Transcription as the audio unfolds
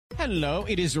Hello,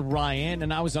 it is Ryan,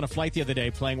 and I was on a flight the other day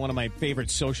playing one of my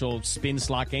favorite social spin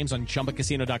slot games on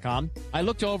ChumbaCasino.com. I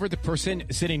looked over at the person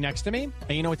sitting next to me, and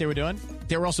you know what they were doing?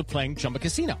 They were also playing Chumba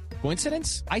Casino.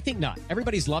 Coincidence? I think not.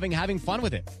 Everybody's loving having fun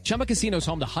with it. Chumba Casino is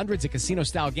home to hundreds of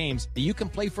casino-style games that you can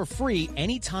play for free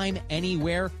anytime,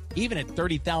 anywhere, even at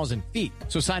 30,000 feet.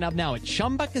 So sign up now at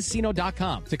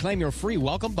ChumbaCasino.com to claim your free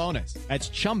welcome bonus. That's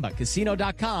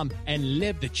ChumbaCasino.com and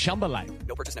live the Chumba life.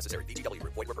 No purchase necessary. VGW.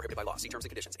 Void where prohibited by law. See terms and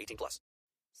conditions. 18+.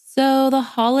 So the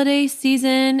holiday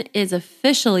season is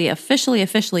officially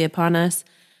upon us.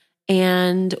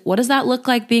 And what does that look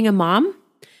like being a mom?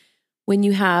 When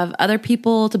you have other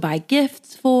people to buy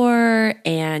gifts for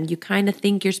and you kind of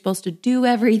think you're supposed to do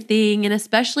everything, and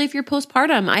especially if you're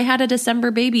postpartum. I had a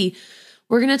December baby.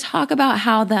 We're going to talk about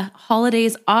how the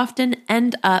holidays often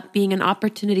end up being an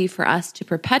opportunity for us to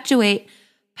perpetuate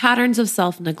patterns of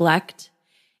self-neglect,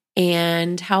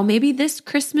 and how maybe this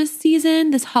Christmas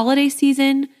season, this holiday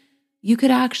season, you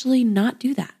could actually not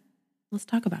do that. Let's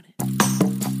talk about it.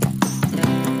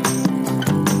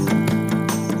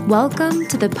 Welcome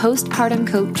to the Postpartum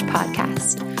Coach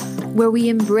podcast, where we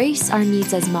embrace our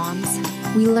needs as moms,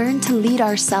 we learn to lead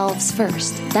ourselves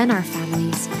first, then our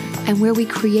families, and where we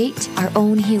create our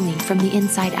own healing from the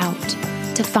inside out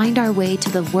to find our way to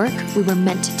the work we were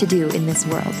meant to do in this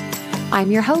world.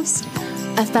 I'm your host,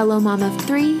 a fellow mom of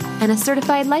 3 and a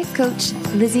certified life coach,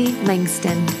 Lizzie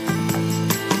Langston.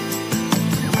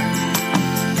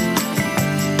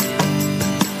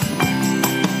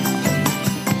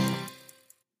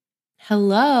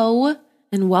 Hello,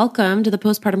 and welcome to the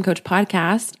Postpartum Coach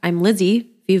podcast. I'm Lizzie,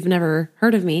 if you've never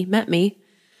heard of me, met me,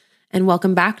 and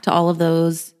welcome back to all of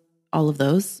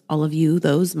you,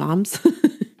 those moms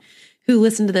who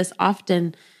listen to this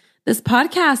often. This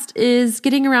podcast is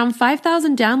getting around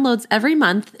 5,000 downloads every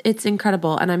month. It's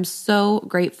incredible, and I'm so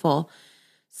grateful.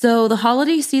 So the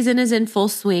holiday season is in full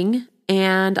swing,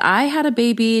 and I had a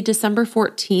baby December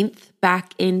 14th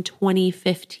back in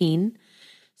 2015.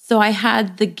 So I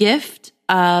had the gift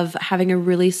of having a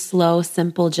really slow,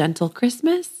 simple, gentle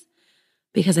Christmas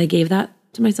because I gave that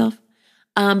to myself.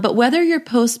 But whether you're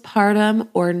postpartum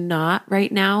or not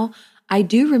right now, I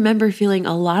do remember feeling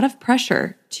a lot of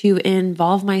pressure to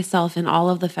involve myself in all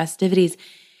of the festivities.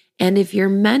 And if your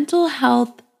mental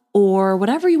health, or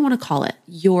whatever you want to call it,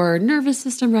 your nervous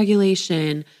system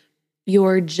regulation,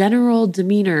 your general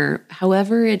demeanor,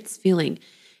 however it's feeling,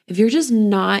 if you're just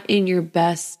not in your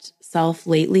best self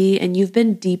lately and you've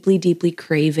been deeply, deeply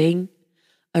craving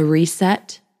a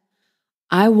reset,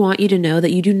 I want you to know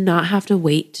that you do not have to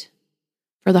wait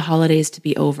for the holidays to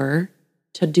be over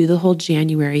to do the whole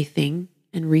January thing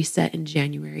and reset in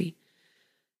January.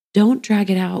 Don't drag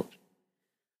it out.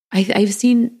 I've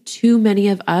seen too many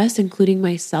of us, including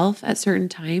myself at certain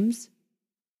times,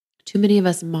 too many of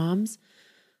us moms,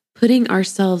 putting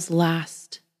ourselves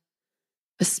last,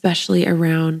 especially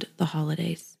around the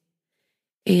holidays.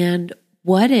 And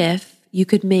what if you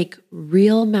could make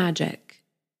real magic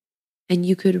and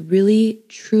you could really,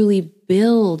 truly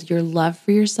build your love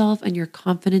for yourself and your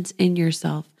confidence in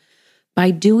yourself by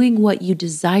doing what you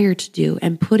desire to do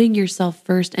and putting yourself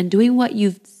first and doing what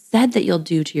you've said that you'll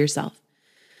do to yourself,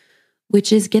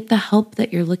 which is get the help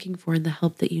that you're looking for and the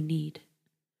help that you need,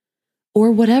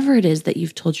 or whatever it is that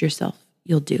you've told yourself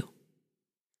you'll do.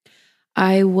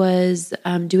 I was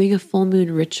doing a full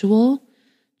moon ritual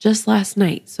just last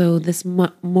night. So this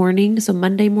morning, so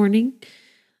Monday morning,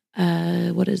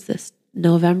 what is this?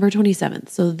 November 27th.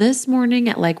 So this morning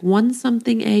at like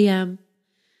 1-something a.m.,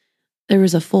 there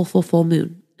was a full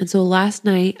moon. And so last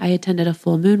night I attended a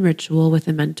full moon ritual with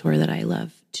a mentor that I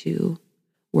love to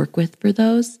work with for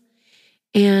those.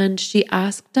 And she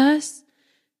asked us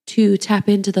to tap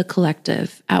into the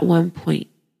collective at one point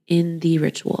in the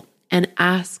ritual and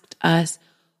asked us,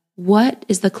 what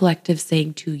is the collective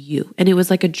saying to you? And it was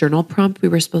like a journal prompt. We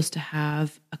were supposed to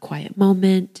have a quiet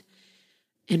moment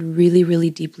and really, really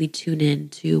deeply tune in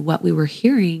to what we were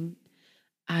hearing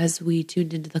as we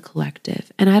tuned into the collective.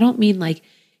 And I don't mean like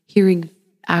hearing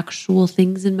actual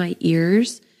things in my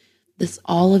ears.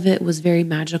 All of it was very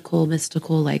magical,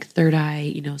 mystical, like third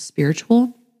eye,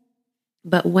 spiritual.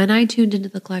 But when I tuned into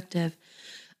the collective,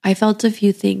 I felt a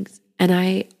few things, and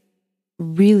I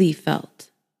really felt,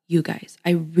 you guys,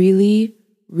 I really,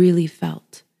 really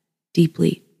felt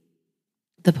deeply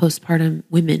the postpartum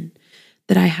women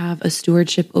that I have a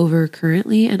stewardship over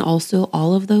currently, and also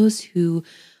all of those who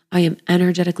I am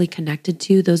energetically connected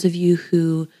to, those of you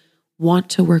who want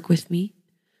to work with me,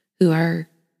 who are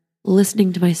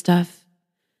listening to my stuff,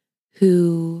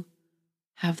 who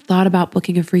have thought about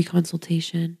booking a free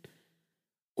consultation,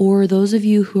 or those of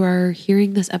you who are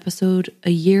hearing this episode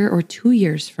a year or 2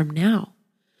 years from now.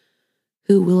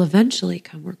 who will eventually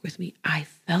come work with me. I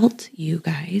felt you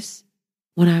guys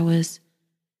when I was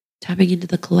tapping into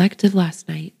the collective last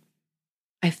night.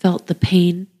 I felt the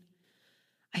pain.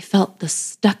 I felt the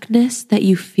stuckness that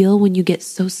you feel when you get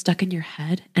so stuck in your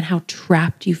head and how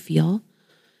trapped you feel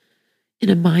in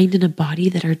a mind and a body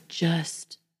that are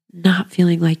just not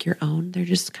feeling like your own. They're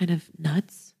just kind of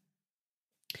nuts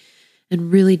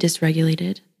and really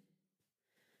dysregulated.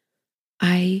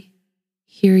 I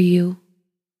hear you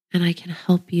and I can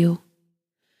help you.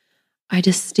 I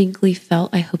distinctly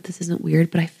felt, I hope this isn't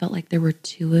weird, but I felt like there were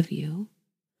two of you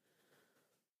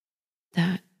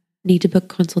that need to book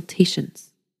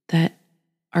consultations, that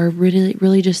are really,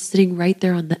 really just sitting right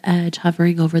there on the edge,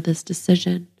 hovering over this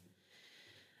decision.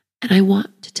 And I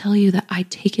want to tell you that I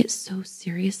take it so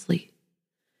seriously.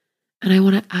 And I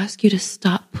want to ask you to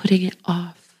stop putting it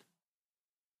off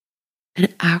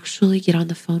and actually get on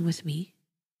the phone with me.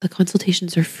 The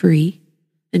consultations are free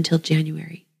until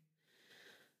January.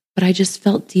 But I just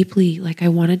felt deeply like I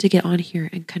wanted to get on here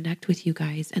and connect with you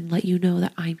guys and let you know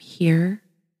that I'm here.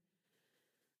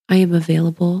 I am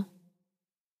available.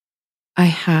 I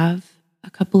have a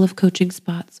couple of coaching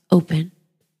spots open.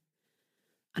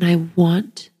 And I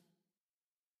want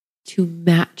to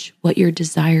match what you're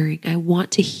desiring. I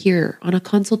want to hear on a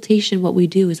consultation. What we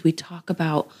do is we talk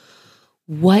about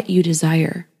what you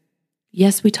desire.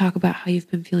 Yes, we talk about how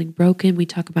you've been feeling broken. We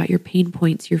talk about your pain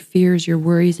points, your fears, your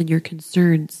worries, and your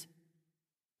concerns.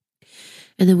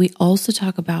 And then we also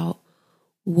talk about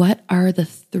what are the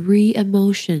 3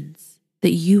 emotions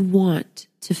that you want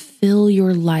to fill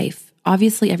your life.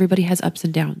 Obviously, everybody has ups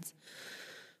and downs.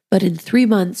 But in 3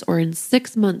 months or in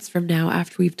 6 months from now,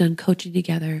 after we've done coaching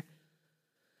together,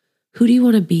 who do you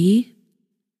want to be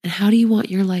and how do you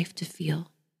want your life to feel?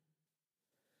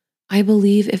 I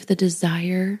believe if the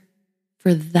desire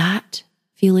for that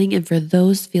feeling and for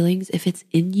those feelings, if it's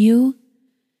in you,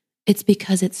 it's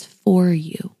because it's for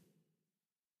you.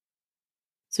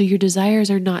 So your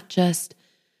desires are not just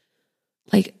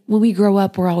like when we grow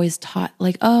up, we're always taught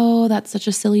like, oh, that's such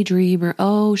a silly dream, or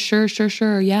oh, sure,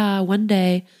 yeah, one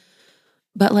day.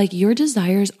 But like your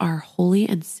desires are holy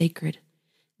and sacred.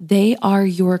 They are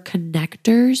your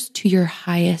connectors to your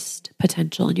highest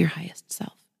potential and your highest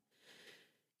self.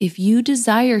 If you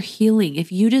desire healing,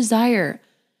 if you desire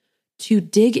to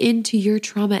dig into your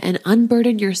trauma and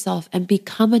unburden yourself and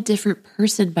become a different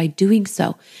person by doing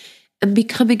so, and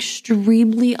become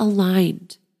extremely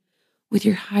aligned with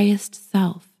your highest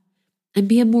self, and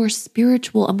be a more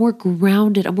spiritual, a more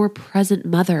grounded, a more present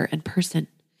mother and person,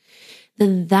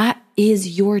 then that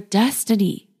is your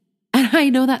destiny. And I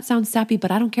know that sounds sappy,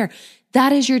 but I don't care.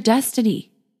 That is your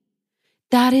destiny.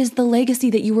 That is the legacy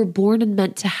that you were born and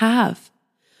meant to have.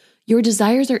 Your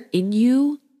desires are in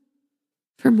you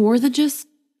for more than just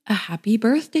a happy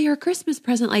birthday or Christmas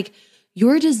present. Like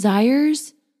your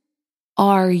desires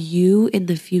are you in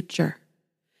the future.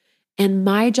 And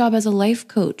my job as a life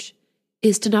coach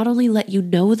is to not only let you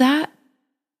know that,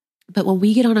 but when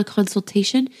we get on a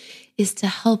consultation is to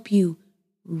help you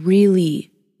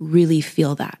really, really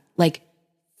feel that. Like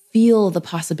feel the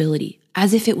possibility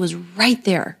as if it was right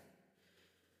there.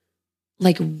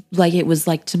 Like it was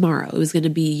like tomorrow. It was going to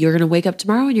be, you're going to wake up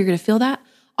tomorrow and you're going to feel that.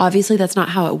 Obviously, that's not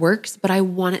how it works, but I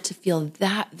want it to feel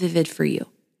that vivid for you.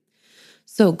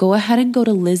 So go ahead and go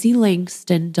to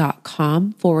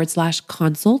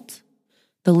LizzieLangston.com/consult.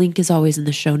 The link is always in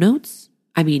the show notes.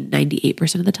 I mean,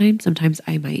 98% of the time. Sometimes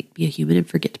I might be a human and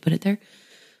forget to put it there.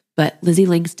 But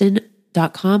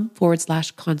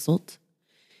LizzieLangston.com/consult.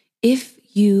 If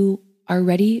you are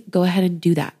ready, go ahead and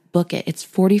do that. Book it. It's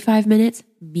 45 minutes.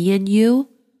 Me and you,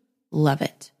 love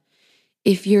it.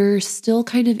 If you're still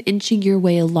kind of inching your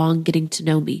way along getting to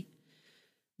know me,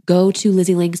 go to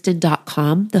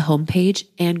LizzieLangston.com, the homepage,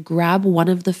 and grab one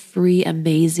of the free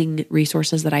amazing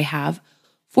resources that I have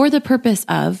for the purpose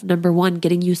of, number 1,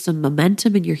 getting you some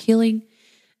momentum in your healing,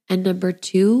 and number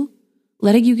 2,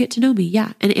 letting you get to know me,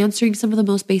 and answering some of the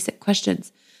most basic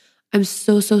questions. I'm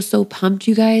so pumped,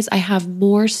 you guys. I have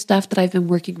more stuff that I've been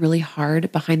working really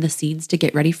hard behind the scenes to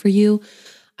get ready for you.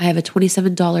 I have a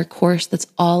 $27 course that's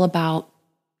all about,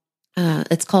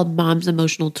 it's called Mom's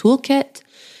Emotional Toolkit.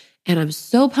 And I'm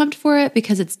so pumped for it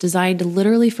because it's designed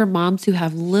literally for moms who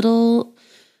have little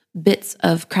bits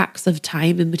of cracks of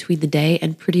time in between the day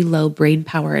and pretty low brain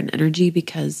power and energy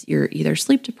because you're either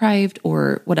sleep deprived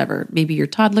or whatever. Maybe your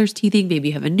toddler's teething, maybe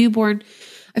you have a newborn.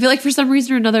 I feel like for some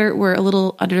reason or another, we're a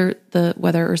little under the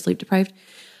weather or sleep deprived.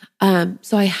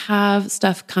 So I have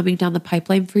stuff coming down the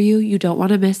pipeline for you. You don't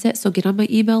want to miss it. So get on my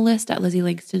email list at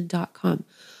LizzieLangston.com.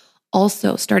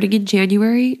 Also, starting in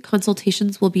January,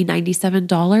 consultations will be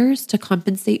 $97 to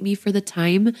compensate me for the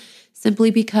time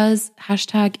simply because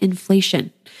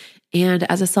 #inflation. And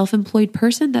as a self-employed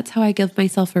person, that's how I give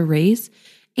myself a raise.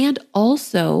 And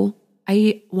also,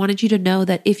 I wanted you to know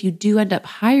that if you do end up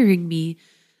hiring me,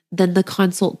 then the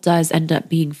consult does end up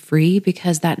being free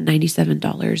because that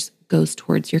 $97 goes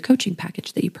towards your coaching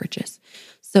package that you purchase.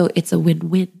 So it's a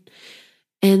win-win.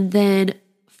 And then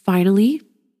finally,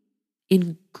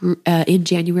 in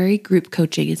January, group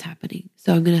coaching is happening.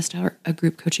 So I'm going to start a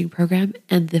group coaching program,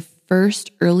 and the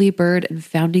first early bird and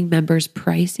founding members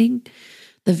pricing,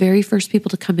 the very first people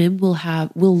to come in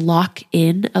will lock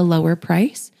in a lower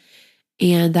price.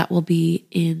 And that will be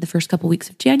in the first couple weeks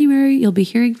of January. You'll be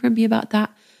hearing from me about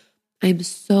that. I'm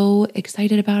so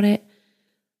excited about it.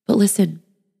 But listen,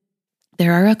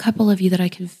 there are a couple of you that I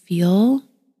can feel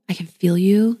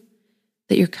you,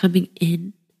 that you're coming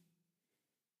in.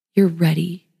 You're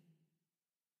ready.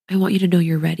 I want you to know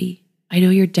you're ready. I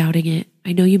know you're doubting it.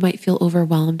 I know you might feel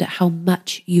overwhelmed at how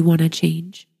much you want to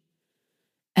change.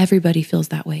 Everybody feels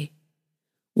that way.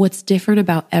 What's different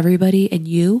about everybody and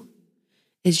you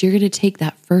is you're going to take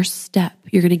that first step.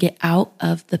 You're going to get out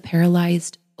of the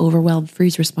paralyzed, overwhelmed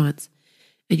freeze response,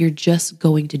 and you're just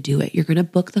going to do it. You're going to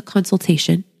book the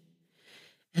consultation,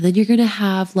 and then you're going to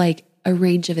have like a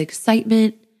range of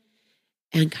excitement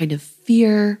and kind of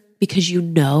fear because you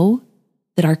know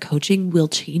that our coaching will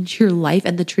change your life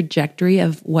and the trajectory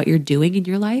of what you're doing in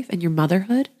your life and your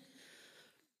motherhood.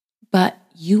 But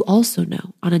you also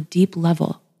know on a deep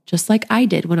level, just like I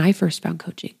did when I first found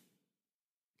coaching,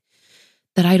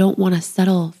 that I don't want to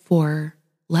settle for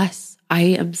less. I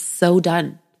am so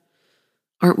done.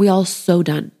 Aren't we all so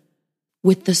done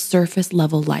with the surface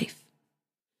level life?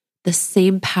 The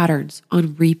same patterns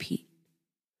on repeat,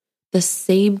 the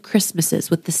same Christmases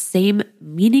with the same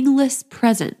meaningless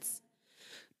presents.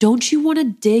 Don't you want to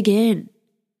dig in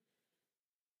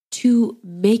to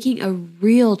making a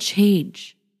real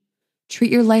change?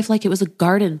 Treat your life like it was a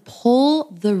garden.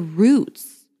 Pull the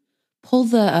roots, pull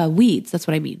the weeds. That's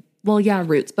what I mean. Well, yeah,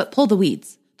 roots, but pull the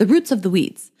weeds, the roots of the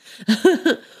weeds.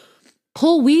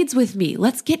 Pull weeds with me.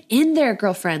 Let's get in there,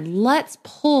 girlfriend. Let's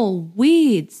pull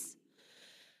weeds.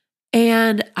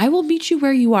 And I will meet you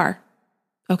where you are.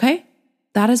 Okay?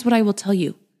 That is what I will tell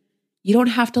you. You don't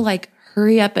have to like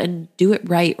hurry up and do it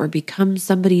right or become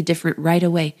somebody different right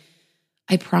away.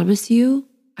 I promise you,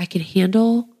 I can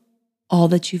handle all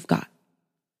that you've got.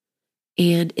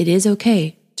 And it is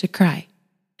okay to cry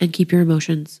and keep your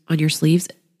emotions on your sleeves.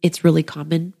 It's really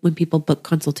common when people book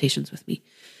consultations with me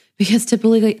because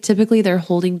typically they're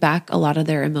holding back a lot of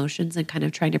their emotions and kind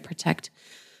of trying to protect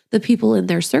the people in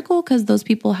their circle because those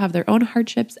people have their own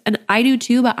hardships. And I do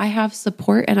too, but I have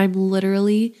support, and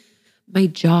my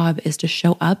job is to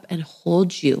show up and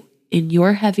hold you in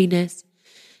your heaviness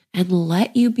and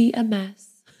let you be a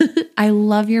mess. I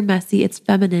love your messy. It's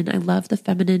feminine. I love the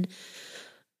feminine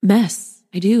mess.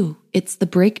 I do. It's the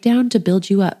breakdown to build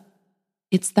you up.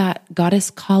 It's that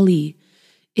goddess Kali.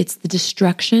 It's the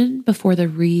destruction before the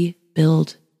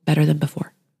rebuild, better than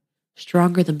before,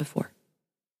 stronger than before.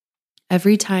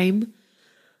 Every time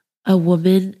a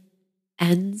woman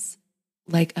ends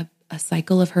like a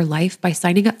cycle of her life by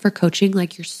signing up for coaching,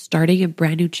 like you're starting a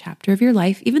brand new chapter of your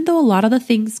life, even though a lot of the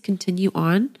things continue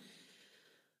on,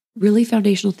 really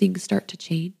foundational things start to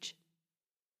change.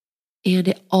 And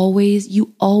you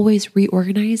always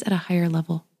reorganize at a higher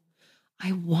level.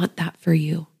 I want that for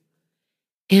you.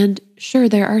 And sure,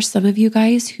 there are some of you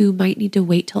guys who might need to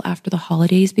wait till after the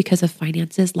holidays because of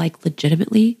finances, like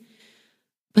legitimately.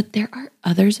 But there are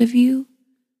others of you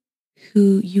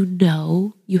who you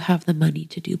know you have the money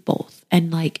to do both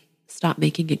and like stop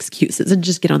making excuses and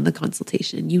just get on the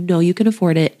consultation. You know you can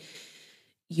afford it.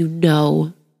 You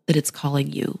know that it's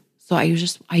calling you. So I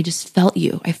just felt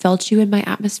you. I felt you in my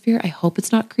atmosphere. I hope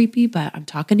it's not creepy, but I'm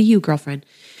talking to you, girlfriend.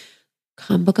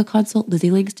 Come book a consult,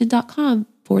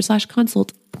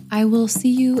 LizzieLangston.com/consult. I will see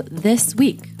you this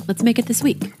week. Let's make it this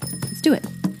week. Let's do it.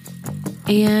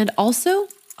 And also,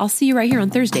 I'll see you right here on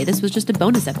Thursday. This was just a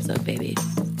bonus episode, baby.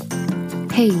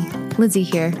 Hey, Lizzie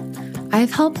here.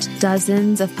 I've helped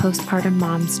dozens of postpartum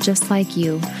moms just like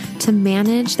you to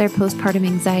manage their postpartum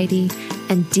anxiety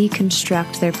and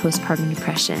deconstruct their postpartum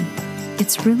depression.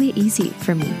 It's really easy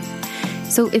for me.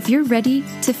 So if you're ready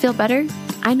to feel better,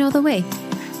 I know the way.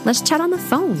 Let's chat on the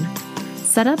phone.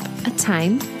 Set up a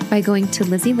time by going to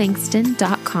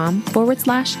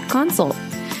LizzieLangston.com/consult.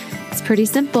 It's pretty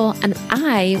simple, and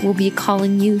I will be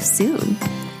calling you soon.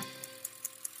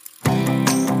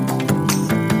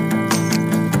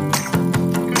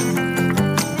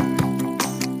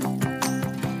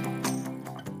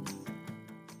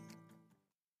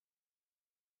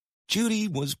 Judy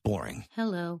was boring.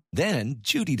 Hello. Then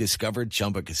Judy discovered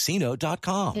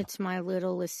ChumbaCasino.com. It's my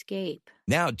little escape.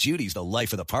 Now Judy's the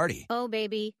life of the party. Oh,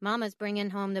 baby, mama's bringing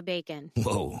home the bacon.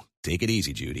 Whoa, take it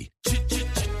easy, Judy.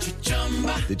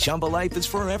 The Chumba life is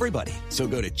for everybody. So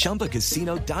go to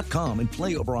ChumbaCasino.com and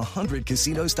play over 100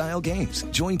 casino-style games.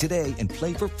 Join today and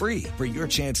play for free for your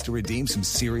chance to redeem some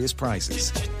serious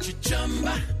prizes.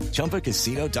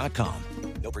 ChumbaCasino.com.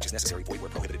 No purchase necessary. Void where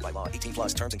prohibited by law. 18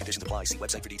 plus terms and conditions apply. See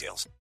website for details.